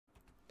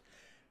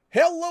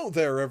Hello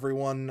there,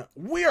 everyone.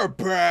 We are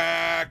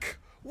back.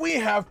 We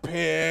have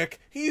Pick.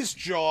 He's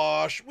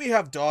Josh. We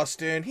have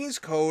Dustin. He's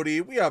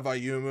Cody. We have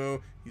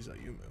Ayumu. He's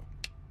Ayumu.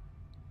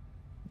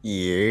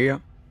 Yeah.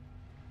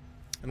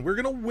 And we're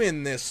gonna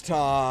win this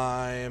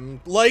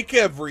time. Like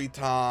every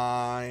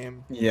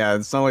time. Yeah,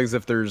 it's not like as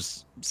if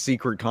there's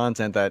secret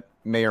content that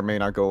may or may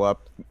not go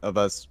up of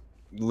us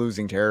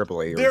losing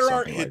terribly or There something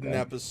aren't like hidden that.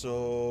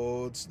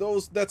 episodes.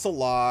 That's a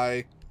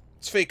lie.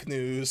 It's fake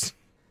news.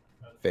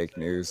 Fake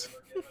news.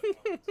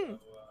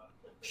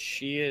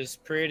 She is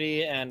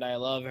pretty and I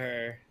love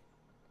her.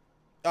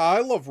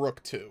 I love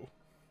Rook too.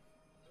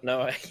 No,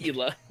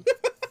 Hila.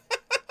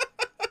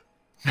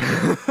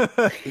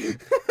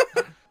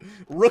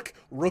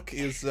 Rook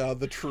is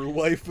the true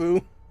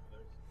waifu.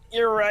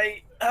 You're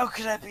right. How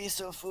could I be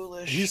so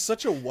foolish? He's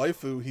such a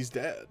waifu, he's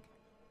dead.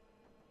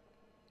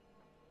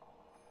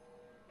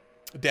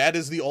 Dad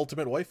is the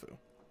ultimate waifu.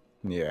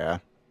 Yeah.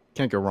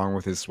 Can't go wrong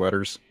with his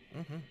sweaters.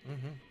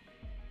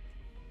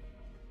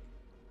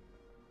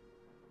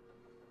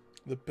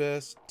 The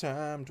best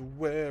time to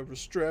wear a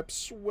strap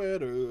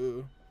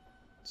sweater.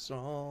 It's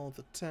all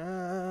the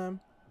time.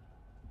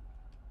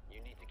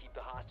 You need to keep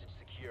the hostage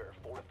secure.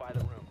 Fortify the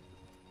room.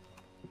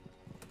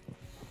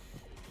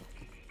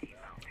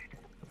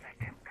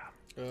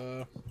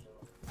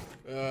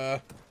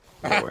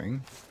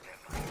 Going.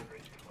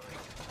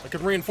 I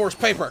can reinforce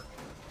paper.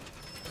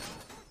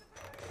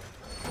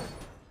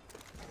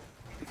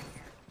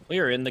 We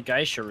are in the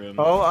geisha room.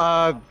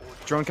 Oh,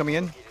 drone coming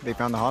in. They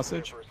found the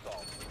hostage.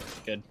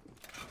 Good.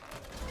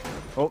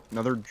 Oh,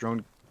 another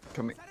drone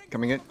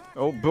coming in.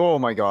 Oh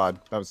my god.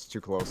 That was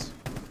too close.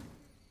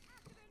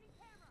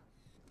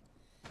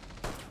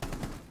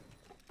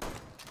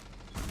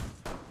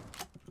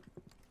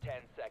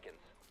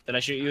 Did I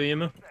shoot you,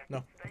 Ayumu?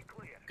 No.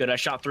 Good, I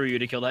shot through you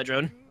to kill that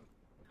drone.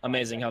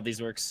 Amazing how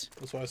these works.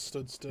 That's why I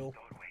stood still.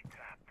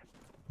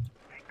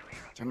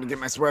 Time to get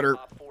my sweater.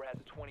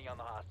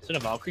 Is it a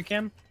Valkyrie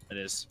cam? It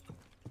is.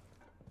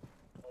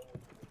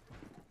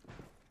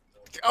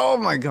 Oh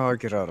my god,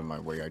 get out of my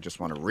way. I just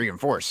want to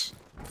reinforce.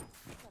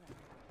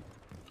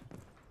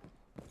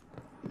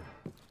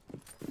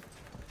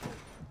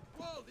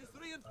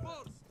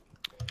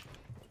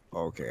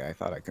 Okay, I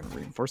thought I could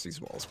reinforce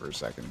these walls for a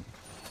second.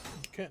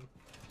 You can.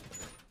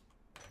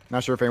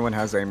 Not sure if anyone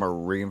has any more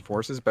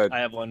reinforces, but I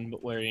have one,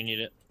 but where do you need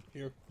it?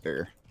 Here.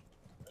 there.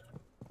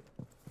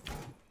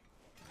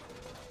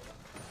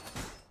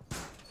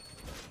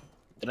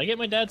 Did I get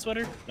my dad's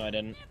sweater? No, I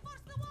didn't.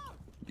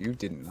 You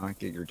did not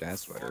get your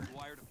dad's sweater.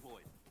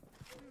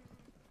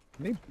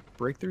 Can they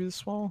break through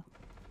this wall?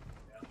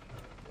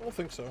 I don't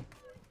think so.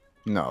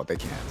 No, they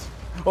can't.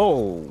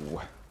 Oh!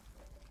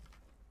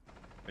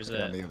 Where's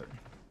Right on that? the other,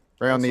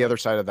 right on the other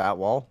side of that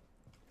wall.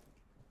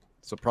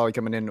 So probably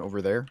coming in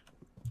over there.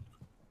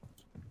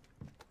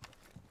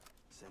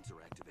 Sensor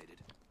activated.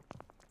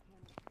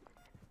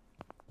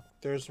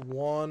 There's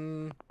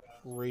one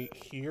right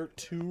here,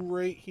 two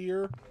right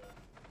here.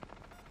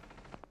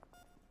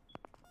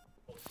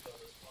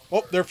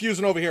 Oh, they're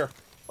fusing over here.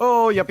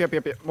 Oh, yep.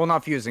 Well,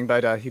 not fusing,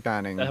 but he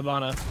banning. The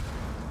Habana.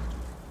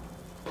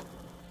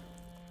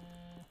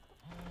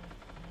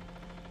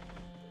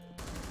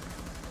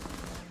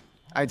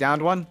 I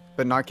downed one,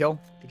 but not kill.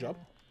 Good job.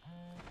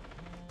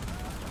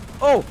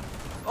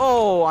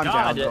 Oh, I'm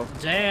down God, though.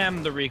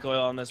 damn the recoil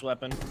on this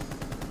weapon.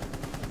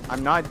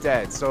 I'm not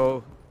dead,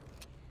 so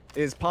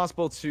it is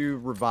possible to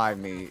revive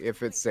me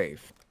if it's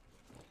safe.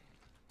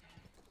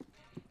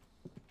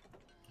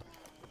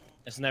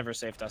 It's never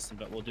safe, Dustin,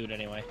 but we'll do it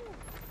anyway.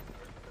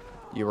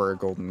 You are a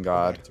golden Come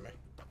god. back to me.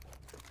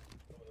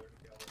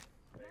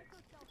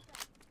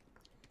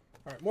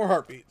 All right, more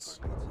heartbeats.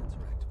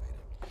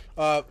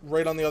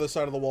 Right on the other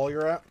side of the wall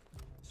you're at.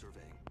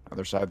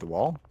 Other side of the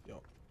wall?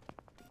 Yep.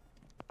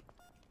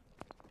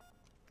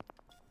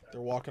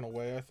 They're walking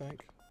away, I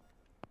think.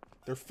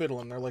 They're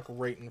fiddling. They're like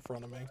right in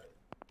front of me.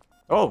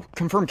 Oh,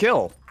 confirm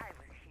kill.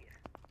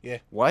 Yeah.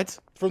 What?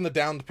 From the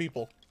downed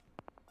people.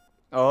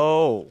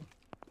 Oh.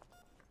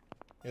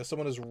 Yeah,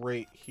 someone is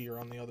right here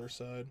on the other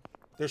side.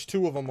 There's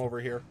two of them over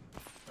here.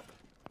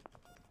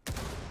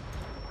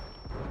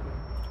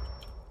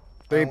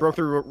 They broke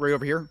through right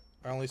over here.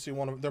 I only see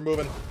one of them. They're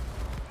moving.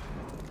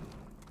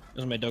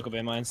 Those are my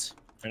Dokkaebi mines.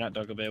 Or not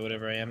Dokkaebi,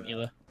 whatever I am,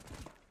 Hila.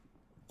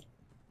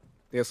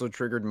 They also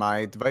triggered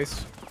my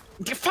device.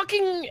 Get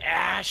fucking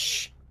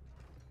Ash!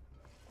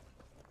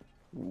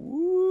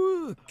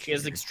 Ooh. She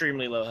has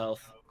extremely low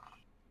health.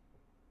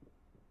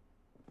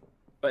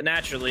 But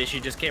naturally, she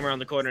just came around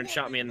the corner and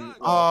shot me in...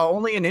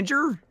 Only an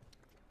injure?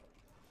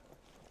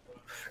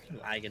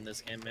 lag in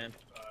this game, man.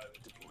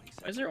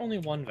 Why is there only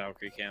one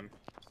Valkyrie cam?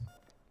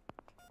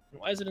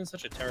 Why is it in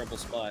such a terrible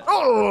spot?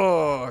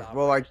 Oh!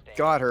 Well, I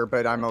got her,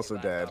 but I'm also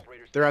dead.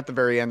 They're at the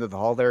very end of the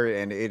hall there,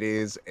 and it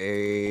is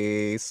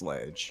a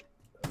sledge.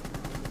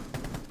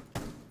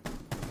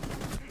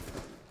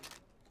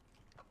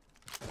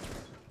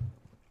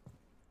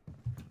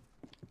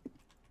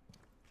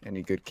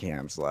 Any good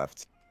cams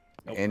left?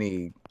 Nope.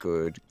 any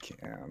good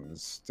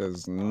cams.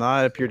 Does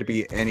not appear to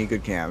be any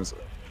good cams.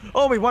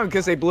 Oh, we won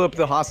because they blew up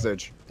the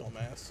hostage.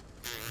 Dumbass.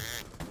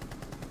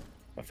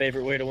 My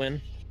favorite way to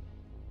win.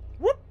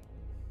 Whoop.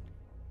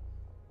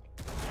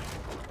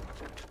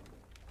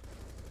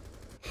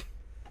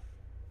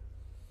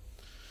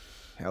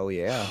 Hell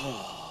yeah.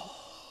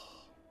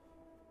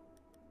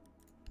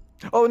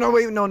 Oh no!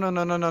 Wait! No!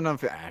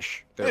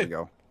 Ash. There Hey. we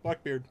go.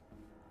 Blackbeard.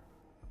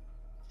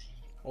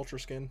 Ultra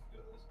skin.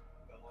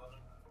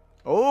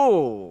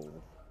 Oh.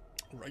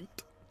 Right.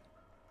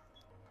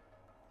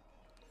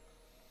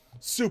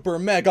 Super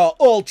mega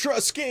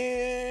ultra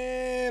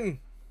skin.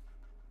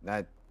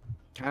 That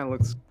kind of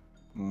looks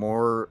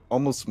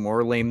almost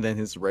more lame than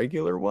his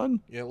regular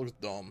one. Yeah, it looks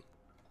dumb.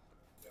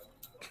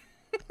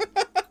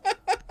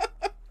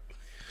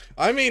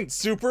 I mean,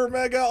 super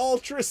mega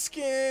ultra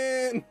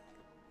skin.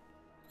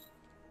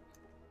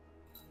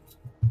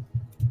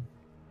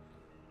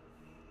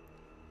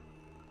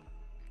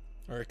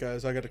 All right,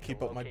 guys, I got to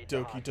keep up my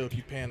Doki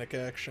Doki Panic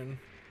action.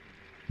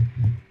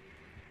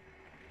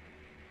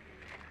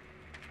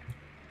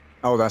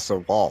 Oh, that's a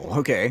wall.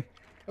 Okay.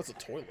 That's a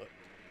toilet.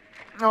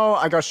 Oh,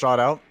 I got shot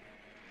out.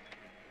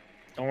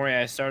 Don't worry,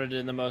 I started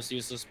in the most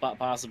useless spot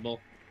possible.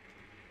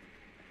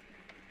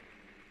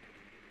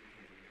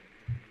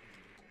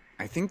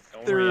 I think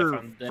Don't worry, I they're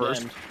found the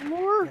first end.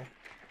 floor.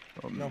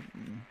 No.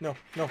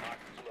 No,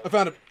 I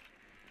found it.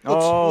 Let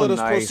us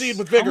Nice. proceed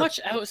with How vigor. much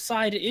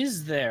outside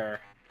is there?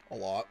 A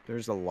lot.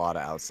 There's a lot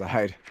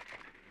outside.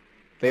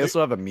 They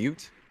also have a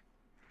mute.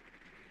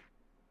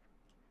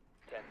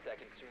 10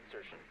 seconds to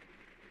insertion.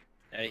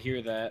 I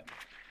hear that.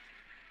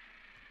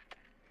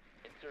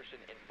 Insertion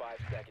in 5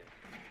 seconds.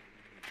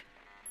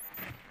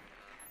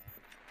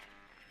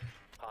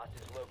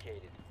 Hostage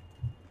located.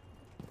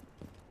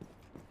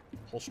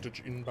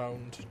 Hostage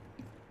inbound.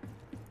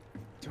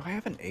 Do I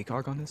have an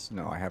ACOG on this?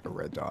 No, I have a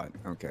red dot.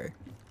 Okay.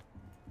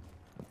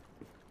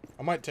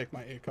 I might take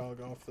my ACOG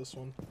off this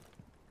one.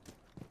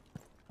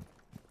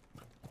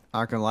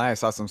 Not gonna lie, I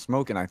saw some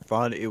smoke and I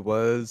thought it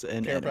was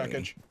an Care enemy.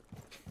 package.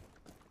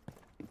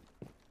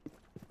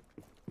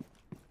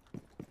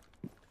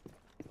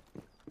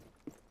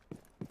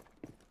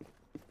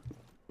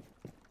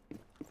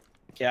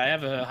 Yeah, I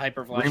have a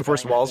hyper flash.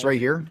 Reinforced walls right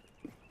here.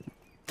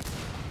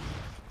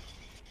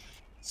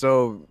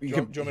 So you Do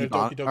can. you want me to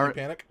Doki Doki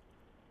Panic?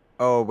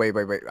 Oh wait!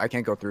 I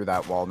can't go through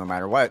that wall no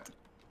matter what.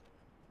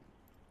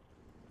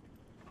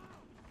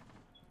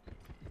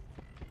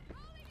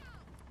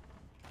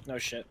 No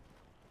shit.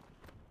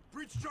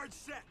 Breach charge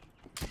set.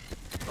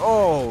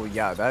 Oh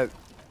yeah, that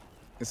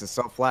is a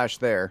self flash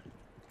there.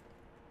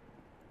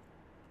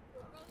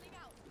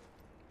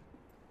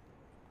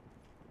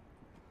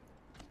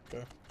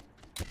 Okay.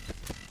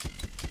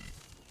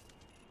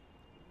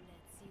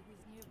 Let's see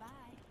who's nearby.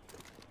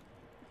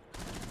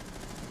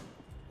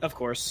 Of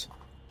course.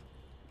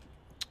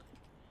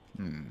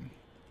 Hmm.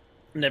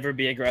 Never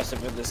be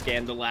aggressive with this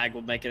game. The lag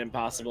will make it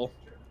impossible.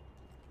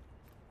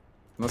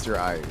 Unless you're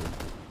Ayu.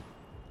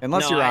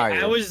 Unless no, you're I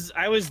Ayu.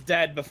 I was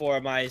dead before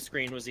my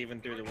screen was even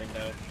through the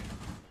window.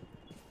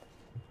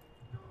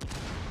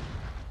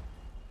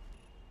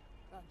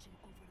 Launching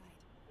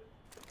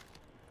override.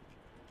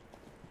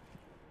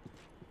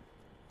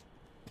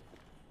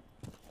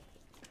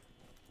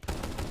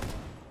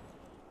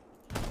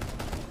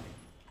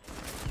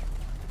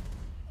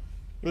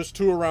 There's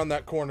two around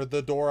that corner.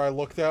 The door I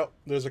looked out.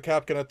 There's a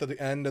Capcan at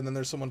the end, and then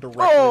there's someone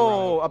directly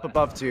Oh, around up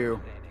above too.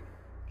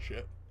 it.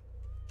 Shit.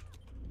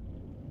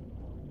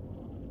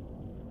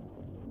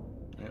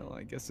 Well,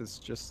 I guess it's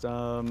just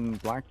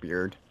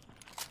Blackbeard.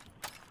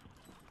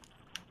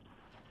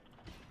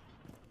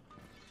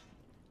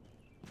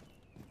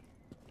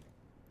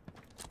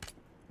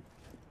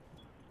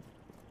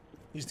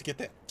 Needs to get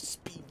that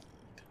speed.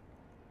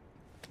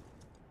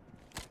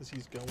 Because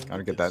he's going. Gotta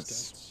the get that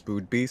distance.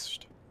 spood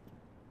beast.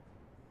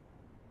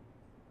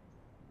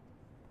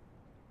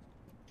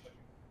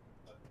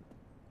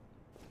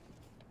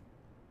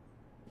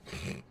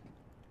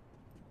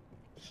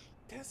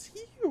 That's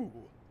you.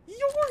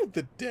 You're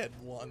the dead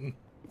one.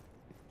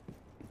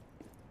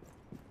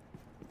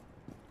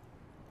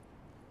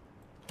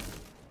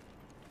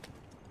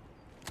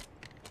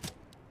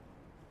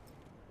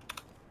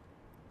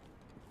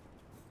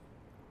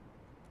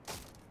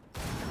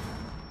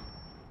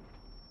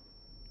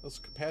 That's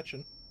a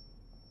Capachin.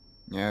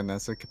 Yeah, and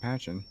that's a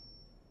Capachin.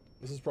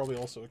 This is probably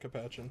also a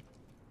Capachin.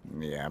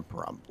 Yeah,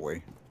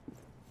 probably.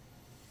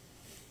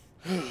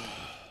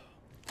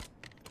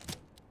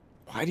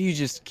 Why do you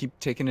just keep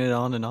taking it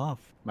on and off,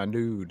 my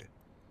dude?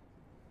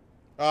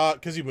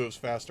 Because he moves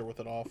faster with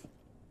it off.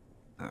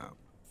 Oh,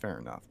 fair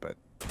enough, but...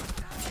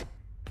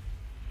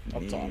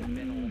 Up top. Been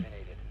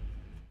eliminated.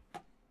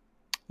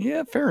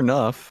 Yeah, fair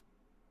enough.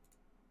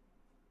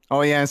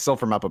 Oh yeah, it's still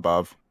from up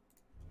above.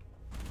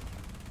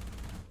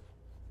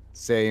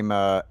 Same,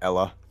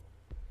 Ella.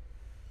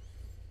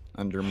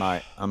 Under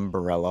my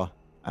umbrella.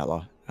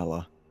 Ella.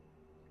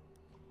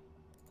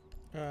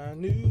 I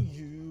knew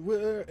you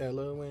were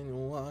Ella when you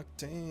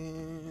walked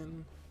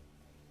in.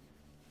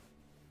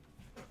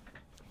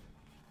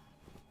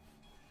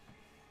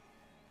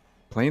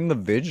 Playing the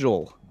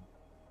vigil.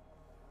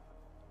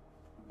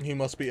 He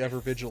must be ever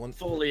vigilant.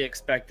 Fully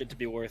expect it to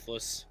be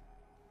worthless.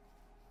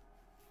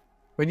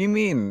 What do you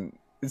mean?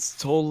 It's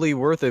totally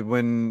worth it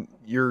when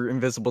you're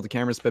invisible to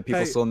cameras, but people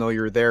Hey. still know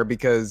you're there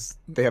because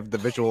they have the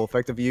visual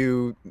effect of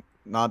you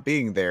not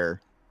being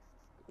there.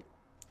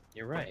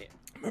 You're right.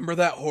 Remember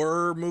that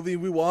horror movie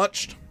we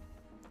watched?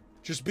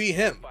 Just be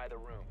him. By the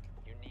room.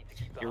 You need to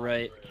keep the You're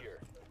hostage right. secure.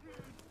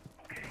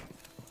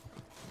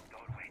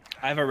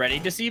 I've already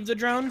deceived the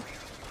drone.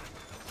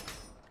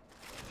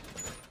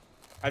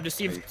 I've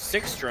deceived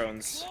 6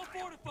 drones.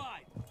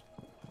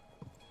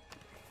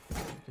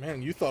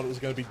 Man, you thought it was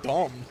gonna be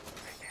dumb.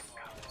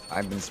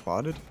 I've been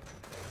spotted.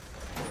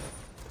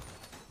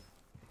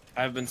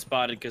 I've been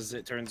spotted because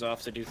it turns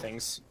off to do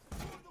things.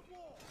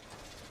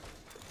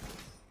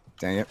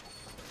 Dang it.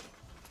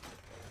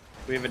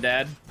 We have a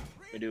dad.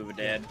 We do have a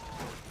dad.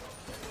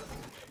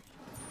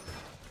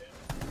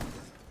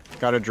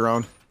 Got a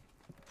drone.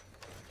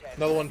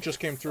 Another one just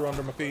came through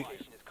under my feet.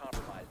 Position is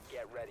compromised.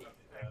 Get ready.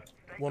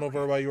 One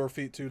over by your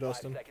feet too, 5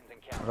 Dustin. seconds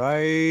and Have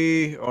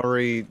counting. I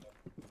already...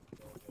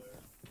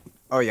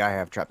 Oh yeah, I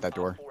have trapped that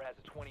door. Op 4 has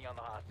a 20 on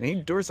the hostage.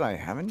 Any doors I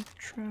haven't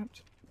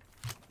trapped?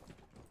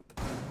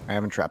 I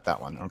haven't trapped that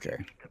one. Okay.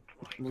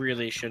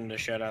 Really shouldn't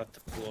have shut out the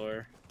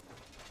floor.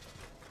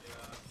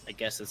 I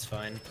guess it's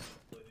fine.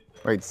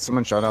 Wait,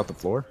 someone shot out the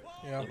floor?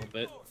 A Yeah. little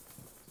bit.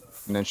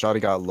 And then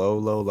Shotty got low,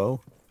 low, low?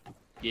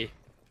 Yeah.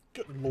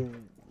 Get low.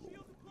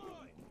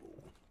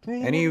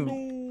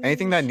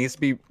 Anything that needs to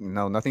be...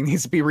 No, nothing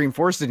needs to be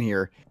reinforced in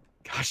here.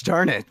 Gosh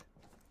darn it.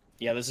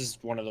 Yeah, this is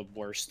one of the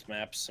worst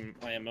maps in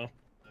my ammo.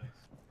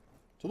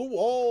 To the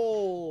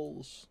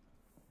walls.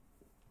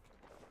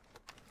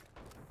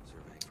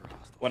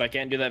 What, I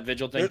can't do that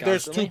vigil thing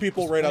There's constantly? 2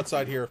 people right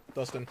outside here,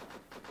 Dustin.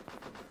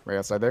 Right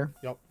outside there?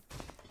 Yep.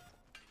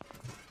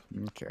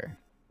 Okay.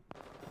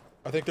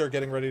 I think they're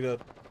getting ready to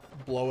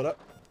blow it up.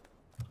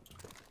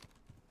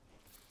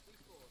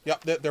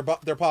 Yep,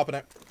 they're popping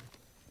it.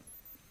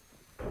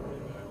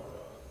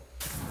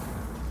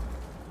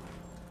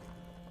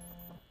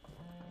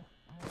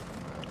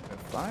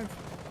 F5?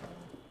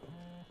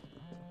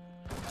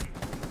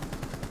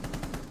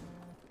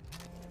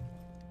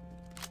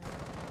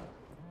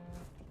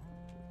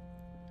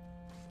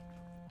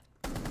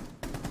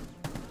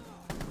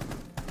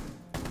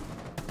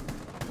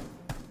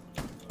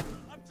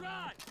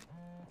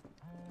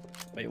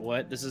 Wait,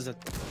 what? This is a...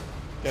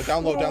 Yeah,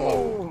 down low, down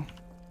low.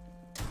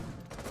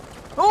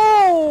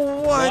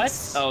 Oh,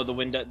 what? Oh, the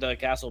window, the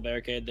castle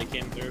barricade that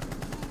came through.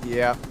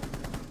 Yeah.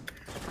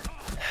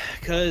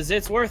 Cause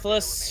it's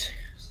worthless.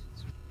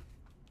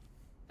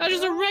 That's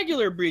just a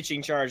regular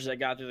breaching charge that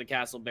got through the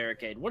castle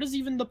barricade. What is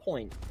even the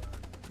point?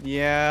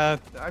 Yeah,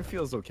 I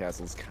feel as though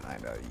Castle's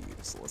kind of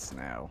useless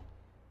now.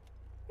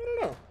 I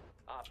don't know.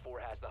 Op 4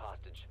 has the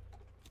hostage.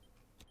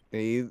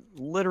 They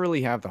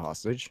literally have the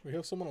hostage. We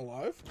have someone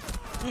alive?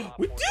 Op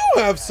We 4 do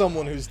have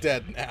someone who's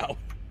dead now.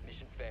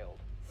 Mission failed.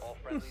 All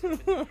friendlies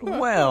have been neutralized.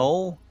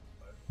 Well,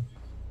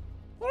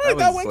 Alright,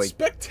 that was, went like-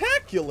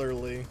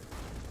 spectacularly.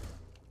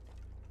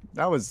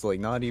 that was like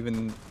not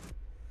even...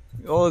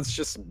 Oh, it's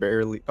just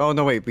barely... Oh,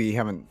 no, wait, we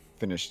haven't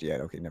finished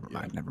yet. Okay, never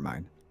mind, never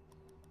mind.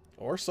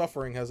 Our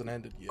suffering hasn't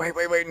ended yet.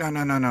 Wait, no,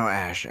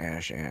 Ash.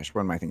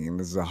 What am I thinking?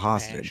 This is a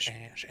hostage.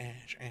 Ash.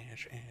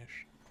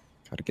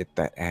 Gotta get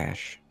that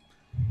Ash.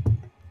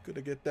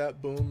 Gotta get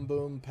that boom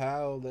boom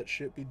pow. That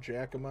shit be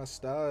jacking my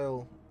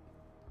style.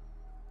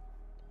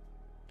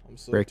 I'm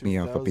so Break me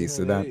up a piece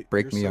of that. 2008.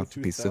 Break You're me so up a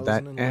piece of that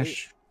 2008.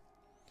 Ash.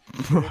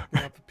 Break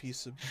me up a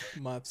piece of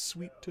my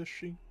sweet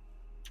tushy.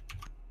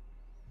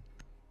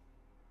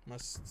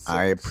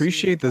 I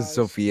appreciate the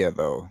Sophia. Sophia,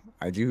 though.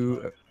 I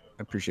do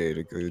appreciate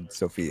a good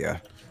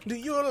Sophia. Do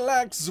you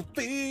like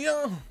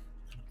Sophia?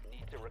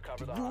 Need to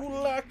recover Do the you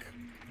hostage. like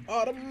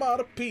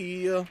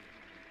automatopoeia?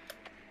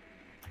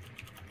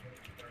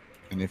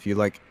 And if you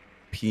like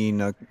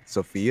peanut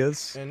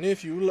Sophias, And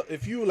if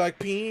you like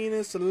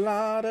penis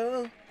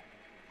colada,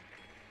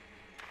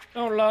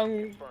 Oh,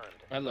 long. Confirmed.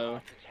 Hello.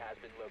 Hostage has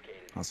been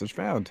located. hostage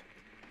found.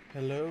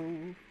 hello,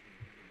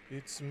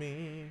 it's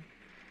me.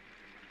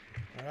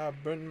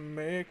 I've been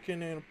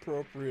making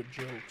inappropriate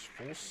jokes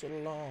for so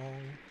long.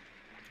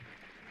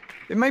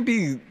 It might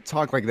be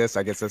talk like this,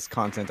 I guess that's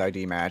content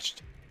ID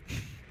matched.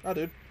 I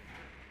did.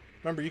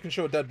 Remember, you can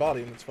show a dead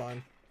body and it's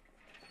fine.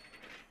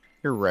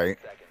 You're right.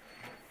 Seconds.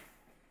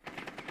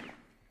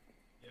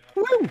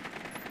 Woo! 5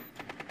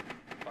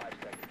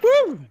 seconds.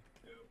 Woo!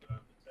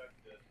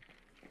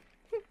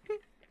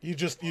 You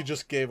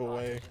just gave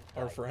away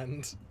our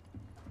friend.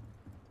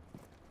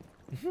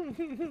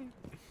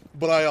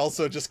 But I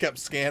also just kept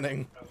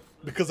scanning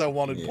because I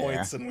wanted Yeah.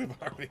 points, and we've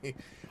already.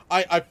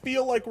 I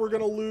feel like we're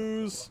gonna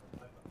lose.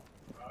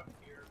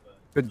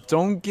 But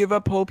don't give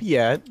up hope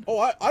yet.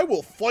 Oh, I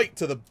will fight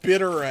to the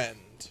bitter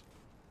end,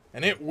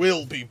 and it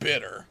will be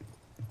bitter.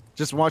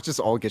 Just watch us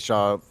all get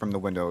shot from the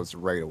windows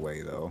right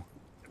away, though.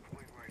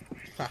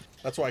 Ha,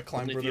 that's why I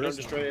climbed Only where if you there don't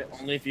is destroy it.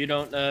 Only if you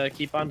don't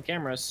keep on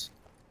cameras.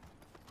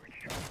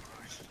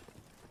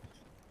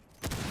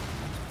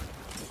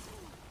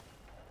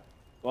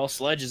 Well,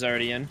 Sledge is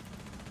already in.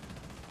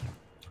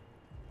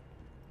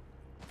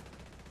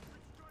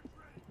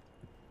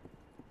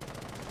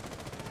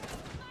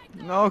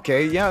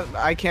 Okay, yeah,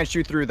 I can't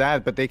shoot through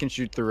that, but they can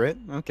shoot through it.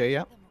 Okay,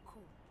 yeah. Them are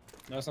cool.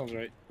 That sounds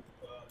right.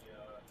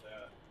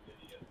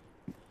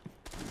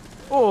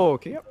 Oh,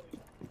 okay, yep.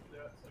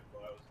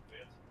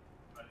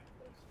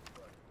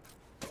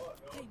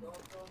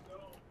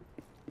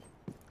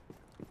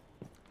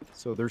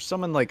 So there's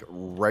someone like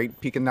right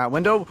peeking that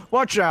window.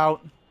 Watch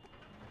out!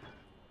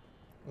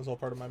 That was all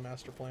part of my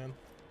master plan.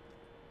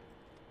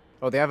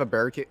 Oh, they have a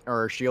barricade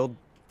or a shield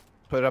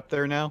put up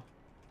there now,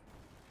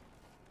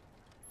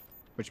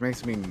 which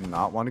makes me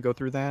not want to go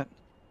through that.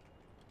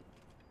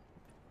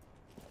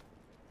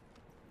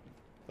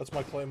 That's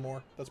my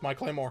claymore. That's my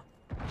claymore.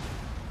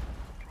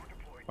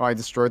 Oh, I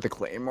destroyed the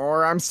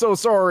claymore. I'm so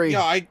sorry.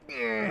 Yeah, I.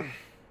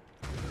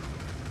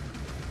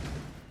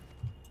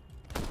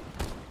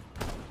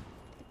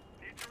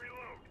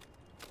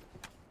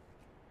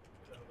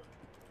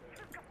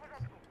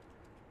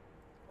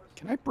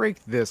 Can I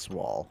break this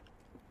wall?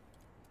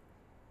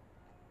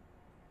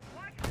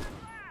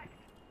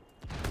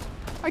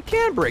 I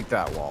can break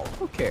that wall.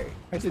 Okay. I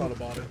That's not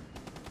didn't. about it.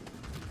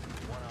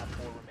 One op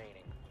 4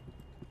 remaining.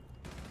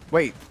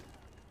 Wait.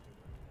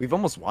 We've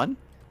almost won?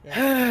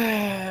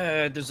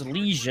 There's a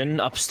Legion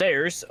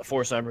upstairs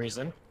for some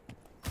reason.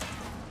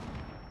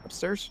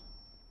 Upstairs?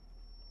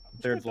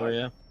 Third floor,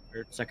 yeah.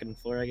 Or second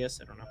floor, I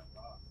guess. I don't know.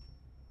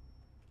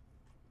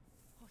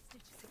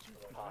 Hostage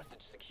secured.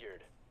 Hostage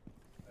secured.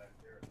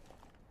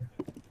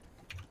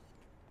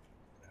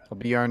 I'll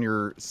be on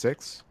your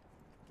 6.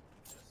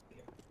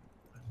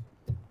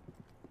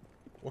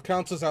 What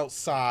counts as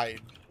outside?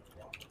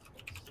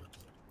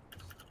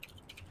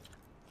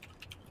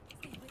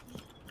 Stay with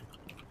me.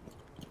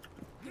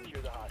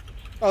 Secure the hostage.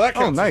 Oh, that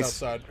counts nice.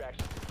 as outside.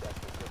 Extraction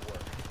successful.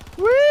 Good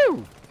work.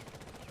 Woo!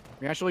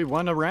 We actually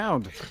won a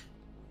round.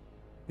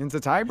 Into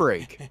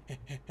tiebreak.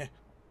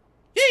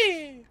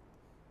 Yeah.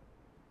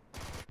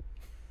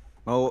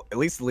 Well, at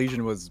least the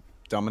Legion was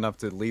dumb enough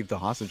to leave the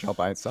hostage all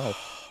by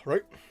itself.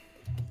 Right.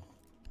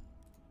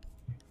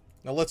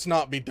 Now let's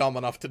not be dumb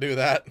enough to do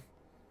that.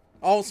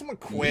 Oh, someone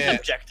quit.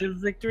 Objective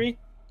victory?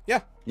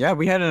 Yeah,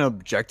 we had an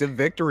objective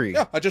victory.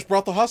 Yeah, I just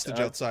brought the hostage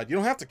outside. You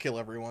don't have to kill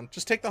everyone.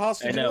 Just take the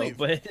hostage I and know, leave.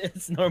 but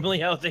it's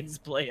normally how things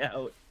play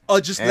out. Oh,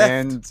 just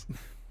And left.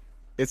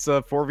 it's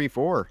a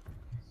 4v4.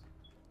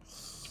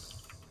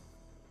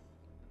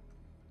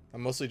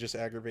 I'm mostly just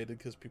aggravated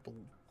because people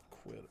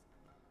quit.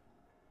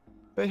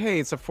 But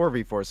hey, it's a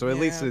 4v4, so at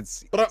least Yeah.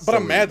 it's... But I'm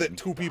still mad even.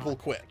 that 2 people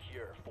quit.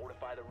 Secure.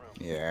 Fortify the room.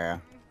 Yeah.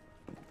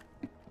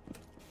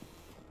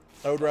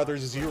 I would rather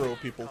 0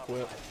 people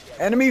quit.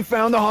 Enemy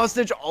found the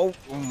hostage. Oh,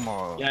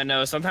 my. Yeah,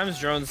 no, sometimes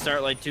drones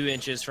start like 2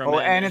 inches from Oh,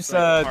 it. and there's, it's,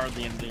 like,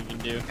 hardly anything you can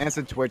do. And it's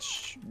a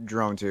Twitch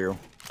drone, too.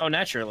 Oh,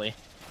 naturally.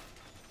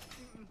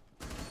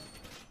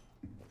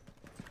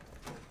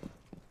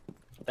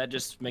 That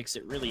just makes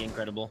it really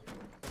incredible.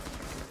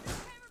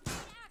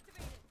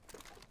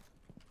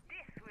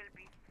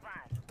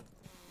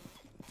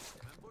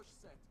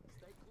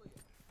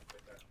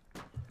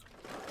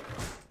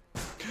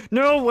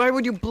 No, why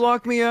would you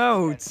block me 10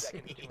 out?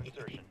 seconds to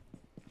insertion.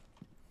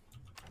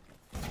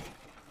 5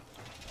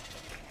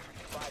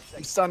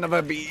 seconds. Son of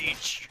a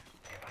beach.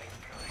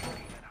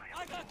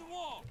 I got the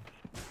wall.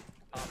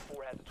 Op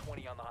 4 has a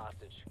 20 on the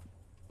hostage.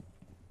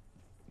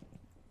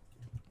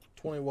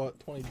 20 what?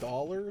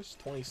 $20?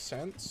 20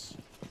 cents?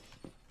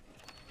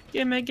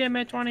 Give me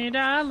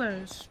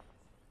 $20.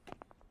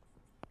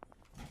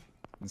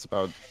 It's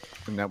about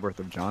the net worth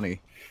of Johnny.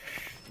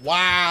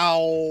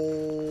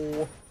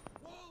 Wow.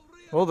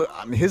 Well,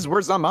 his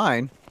words, not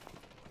mine.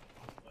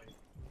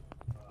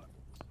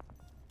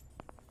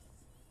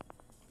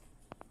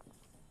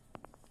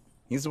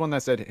 He's the one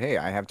that said, "Hey,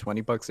 I have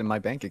 20 bucks in my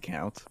bank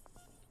account."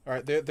 All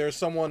right, there's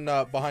someone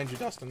behind you,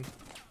 Dustin.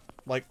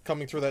 Like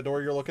coming through that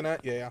door you're looking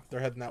at. Yeah,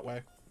 they're heading that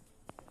way.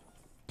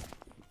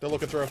 They're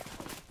looking through.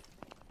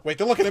 Wait,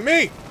 they're looking at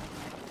me.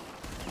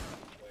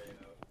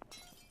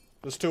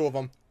 There's 2 of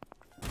them.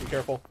 Be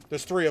careful.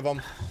 There's 3 of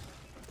them.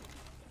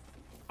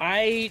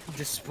 I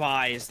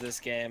despise this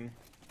game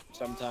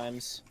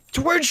sometimes.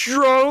 Twitch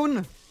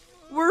drone,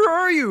 where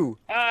are you?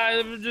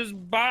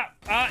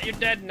 You're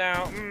dead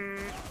now.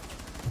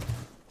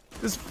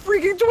 This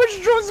freaking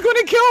Twitch drone's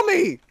gonna kill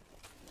me!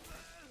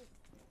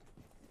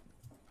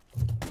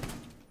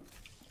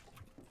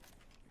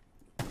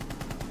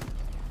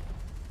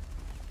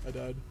 I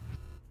died.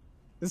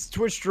 This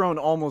Twitch drone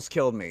almost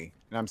killed me,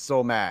 and I'm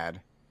so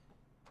mad.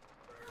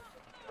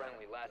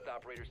 Friendly, last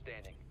operator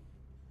standing.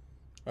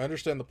 I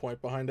understand the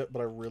point behind it, but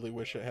I really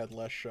wish it had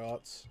less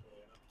shots.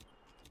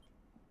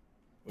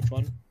 Which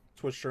one?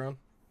 Twitch drone.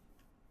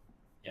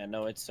 Yeah,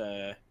 no, it's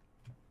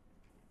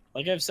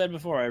like I've said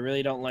before, I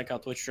really don't like how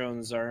Twitch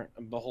drones are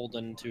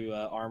beholden to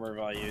armor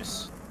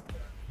values.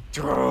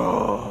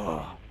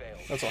 Failed.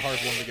 That's a hard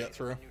one to get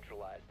through.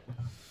 Neutralized.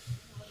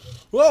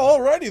 Well,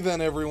 alrighty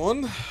then,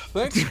 everyone.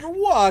 Thanks for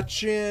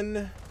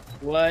watching.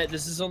 What?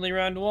 This is only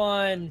round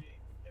 1.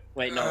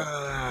 Wait, no. No, Have a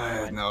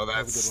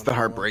that's good the one, everyone.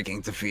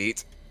 heartbreaking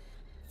defeat.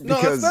 No,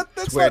 because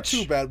that's not Twitch.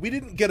 too bad. We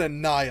didn't get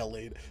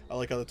annihilated. I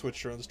like how the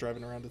Twitch drone's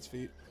driving around its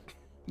feet.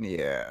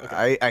 Yeah,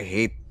 Okay. I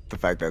hate the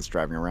fact that it's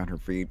driving around her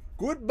feet.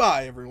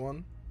 Goodbye,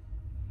 everyone.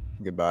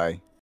 Goodbye.